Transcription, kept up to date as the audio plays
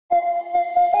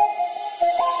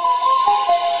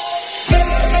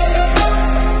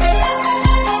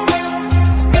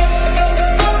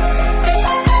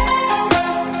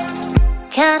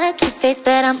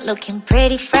looking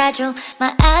pretty fragile.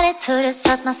 My attitude is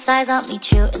trust my size, I'll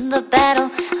meet you in the battle.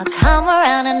 I'll come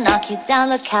around and knock you down,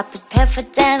 look how prepared for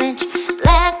damage.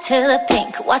 Black to the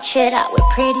pink, watch it out, we're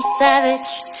pretty savage.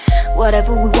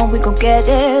 Whatever we want, we gon' get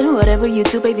it. Whatever you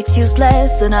do, baby, it's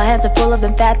useless. And our hands are full of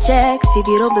them fat checks. If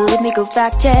you don't believe me, go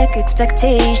fact check.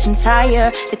 Expectations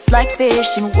higher, it's like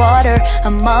fish in water.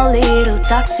 I'm a little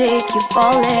toxic, you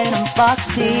falling, I'm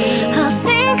foxy. I'll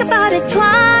think about it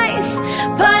twice,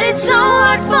 but it's so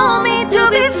hard for me to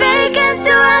be fake and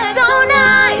to act so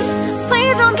nice.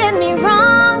 Please don't get me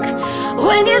wrong,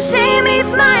 when you see me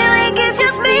smiling, it's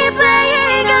just me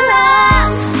playing along.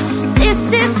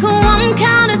 This is who I'm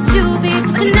counted to be,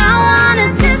 but you now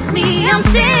wanna test me. I'm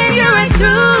saying you're right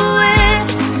through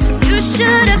it. You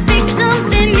should've picked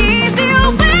something easier.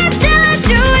 Wait till I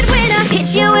do it, when I hit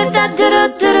you with that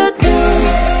do-do-do-do-do.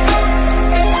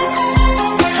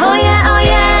 Oh yeah, oh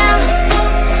yeah.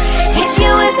 Hit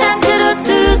you with that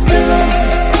do-do-do-do-do.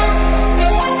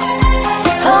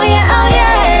 Oh yeah, oh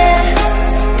yeah.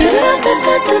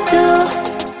 Do-do-do-do-do-do.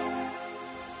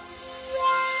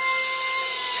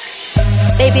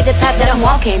 Baby, the path that I'm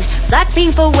walking,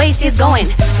 BLACKPINK for ways is going.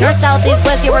 North, south, east,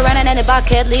 west, yeah, we're running in the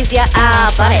bucket list, yeah,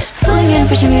 I bought it. Pulling in,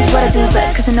 pushing me is what I do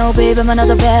best. Cause I know, babe, I'm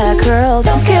another bad girl.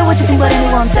 Don't care what you think, what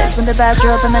anyone says. When the bass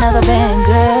drop, I'm another band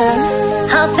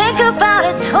girl. I'll think about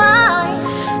it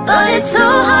twice, but it's so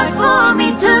hard for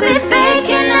me to be fake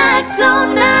and act so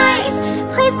nice.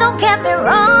 Please don't get me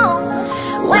wrong,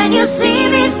 when you see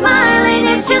me smiling,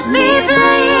 it's just me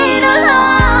playing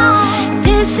along.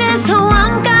 This is who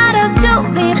I'm gotta do,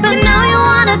 babe, but now you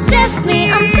wanna test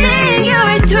me. I'm saying you're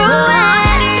right through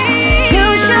it. You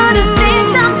should've picked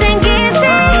something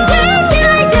easy. Wait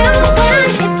till I do, when I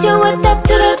hit you with that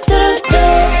do-do-do-do.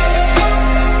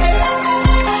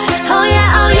 Oh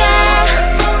yeah, oh yeah.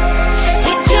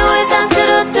 Hit you with that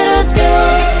do-do-do-do.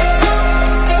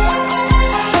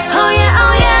 Oh yeah,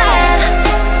 oh yeah.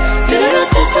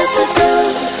 Do-do-do-do-do-do.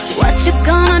 What you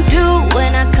gonna do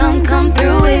when I come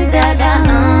through with that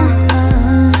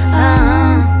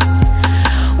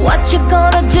What you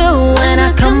gonna do when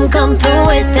I come through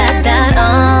with that?